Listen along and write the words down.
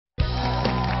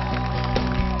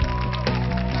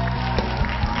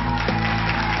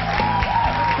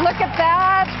Look at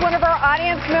that. One of our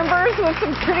audience members with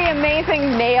some pretty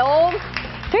amazing nails.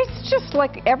 There's just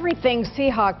like everything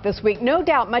Seahawk this week. No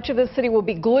doubt much of the city will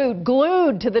be glued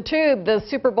to the tube this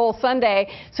Super Bowl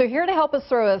Sunday. So here to help us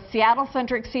throw a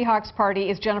Seattle-centric Seahawks party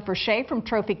is Jennifer Shea from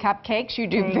Trophy Cupcakes. You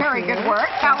do very good work.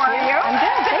 How are you? I'm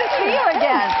good. Good to see you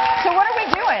again. So what are we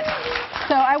doing?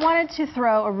 So I wanted to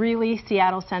throw a really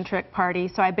Seattle-centric party.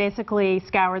 So I basically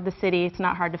scoured the city. It's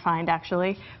not hard to find,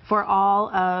 actually, for all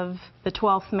of the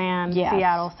 12th man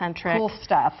Seattle-centric cool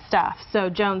stuff. So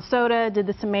Jones Soda did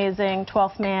this amazing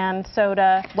 12th man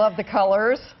soda. Love the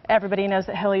colors. Everybody knows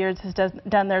that Hilliard's has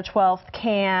done their 12th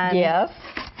can. Yes.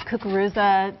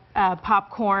 Kukuruza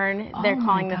popcorn. They're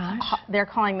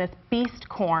calling this beast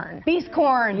corn. Beast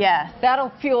corn. Yes.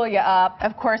 That'll fuel you up.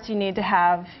 Of course, you need to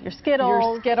have your Skittles.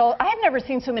 Your Skittles. I have never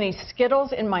seen so many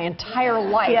Skittles in my entire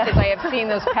life as I have seen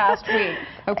this past week.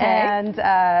 Okay. And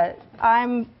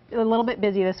I'm a little bit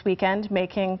busy this weekend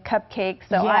making cupcakes,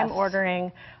 so I'm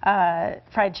ordering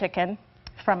fried chicken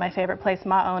from my favorite place,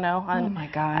 Ma'ono. Oh my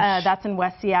gosh. That's in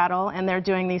West Seattle, and they're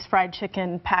doing these fried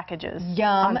chicken packages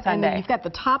on Sunday. And then you've got the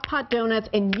top hot donuts,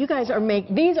 and you guys are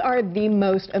these are the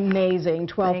most amazing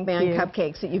 12-man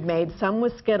cupcakes that you've made. Some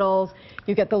with Skittles.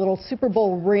 You get the little Super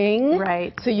Bowl ring.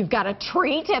 Right. So you've got a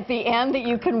treat at the end that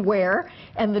you can wear.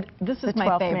 And this is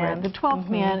my favorite. The 12th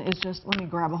man is just, let me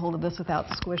grab a hold of this without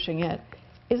squishing it.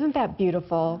 Isn't that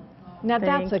beautiful? Now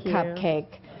that's a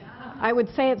cupcake. I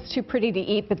would say it's too pretty to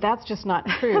eat, but that's just not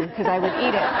true because I would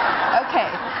eat it. Okay,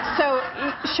 so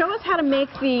show us how to make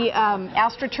the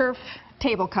AstroTurf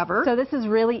table cover. So this is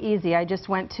really easy. I just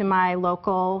went to my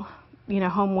local,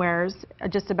 homewares.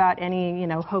 Just about any,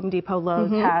 Home Depot,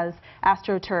 Lowe's has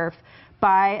AstroTurf.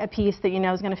 Buy a piece that you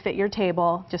know is going to fit your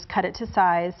table. Just cut it to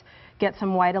size. Get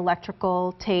some white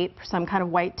electrical tape, some kind of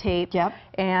white tape. Yep.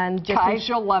 And just guys,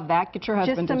 you'll love that. Get your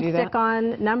husband to do that. Just some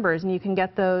stick-on numbers, and you can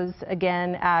get those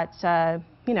again at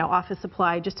office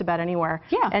supply, just about anywhere.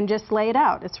 Yeah. And just lay it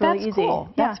out. It's really easy. That's cool.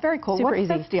 Yeah. That's very cool. Super What's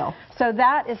easy. this deal? So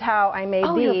that is how I made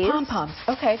these. Your pom-poms.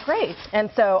 Okay, great.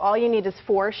 And so all you need is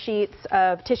 4 sheets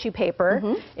of tissue paper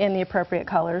in the appropriate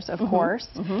colors, of course.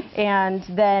 And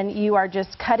then you are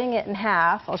just cutting it in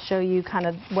half. I'll show you kind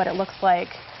of what it looks like.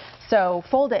 So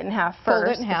fold it in half first. Fold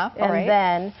it in half, and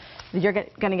then you're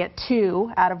going to get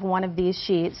 2 out of one of these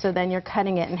sheets. So then you're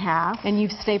cutting it in half. And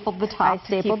you've stapled the top. I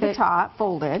stapled the top.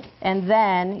 Folded. And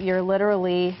then you're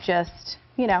literally just,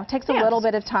 takes a little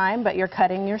bit of time, but you're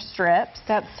cutting your strips.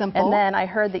 That's simple. And then I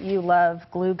heard that you love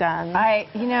glue guns.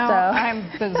 I'm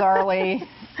bizarrely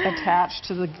attached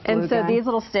to the glue gun. And so these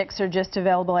little sticks are just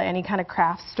available at any kind of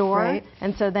craft store. Right.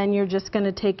 And so then you're just going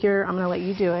to take I'm going to let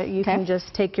you do it. You can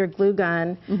just take your glue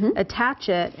gun, attach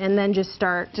it, and then just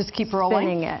keep rolling.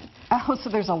 Spinning it. Oh, so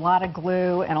there's a lot of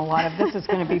glue and a lot of this is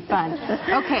going to be fun.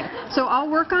 Okay, so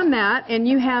I'll work on that. And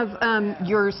you have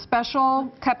your special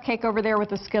cupcake over there with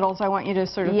the Skittles. I want you to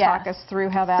sort of talk us through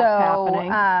how that's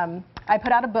happening. I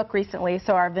put out a book recently,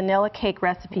 so our vanilla cake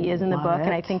recipe is in the book,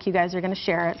 and I think you guys are going to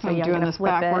share it. So I'm doing this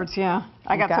backwards,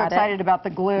 I got so excited about the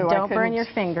glue. Don't burn your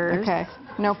fingers. Okay,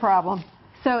 no problem.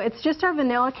 So it's just our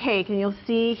vanilla cake, and you'll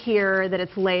see here that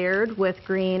it's layered with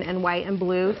green and white and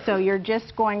blue. So you're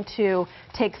just going to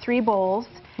take 3 bowls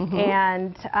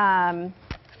and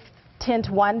tint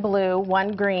 1 blue,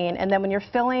 1 green, and then when you're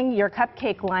filling your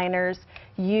cupcake liners,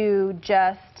 you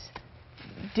just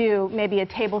do maybe a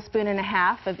tablespoon and a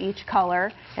half of each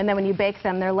color, and then when you bake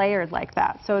them, they're layered like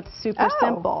that. So it's super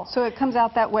simple. So it comes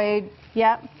out that way.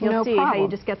 Yep, you'll see how you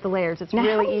just get the layers. It's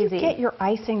really easy. How do you get your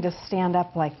icing to stand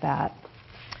up like that?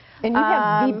 And you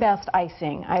have the best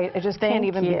icing. I just can't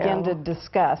even begin to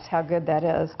discuss how good that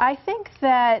is. I think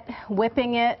that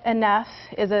whipping it enough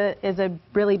is a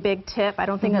really big tip. I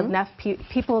don't think enough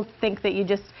people think that you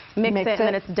just mix it and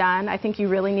then it's done. I think you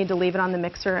really need to leave it on the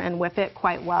mixer and whip it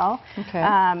quite well. Okay.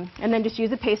 And then just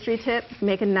use a pastry tip,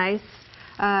 make a nice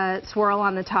swirl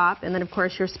on the top, and then of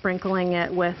course you're sprinkling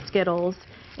it with Skittles.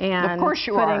 And of course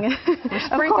you are. You're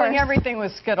sprinkling everything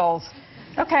with Skittles.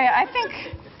 Okay, I think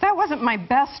that wasn't my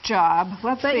best job.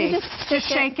 Let's see. You just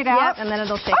shake it out, and then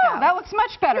it'll shake out. Oh, that looks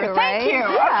much better. Thank you.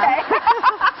 Okay.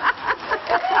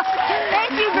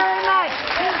 Thank you very much.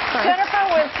 Jennifer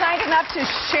was kind enough to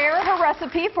share her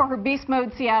recipe for her Beast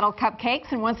Mode Seattle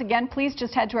cupcakes. And once again, please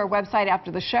just head to our website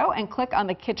after the show and click on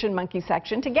the Kitchen Monkey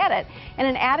section to get it. And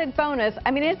an added bonus,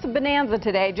 it's a bonanza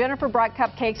today. Jennifer brought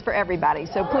cupcakes for everybody,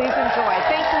 so please enjoy.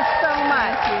 Thank you so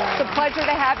much. It's a pleasure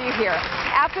to have you here.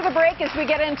 After the break, as we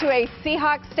get into a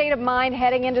Seahawks state of mind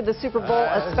heading into the Super Bowl,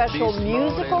 a special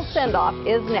musical send-off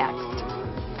is next.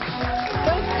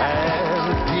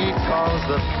 As he calls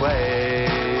the play.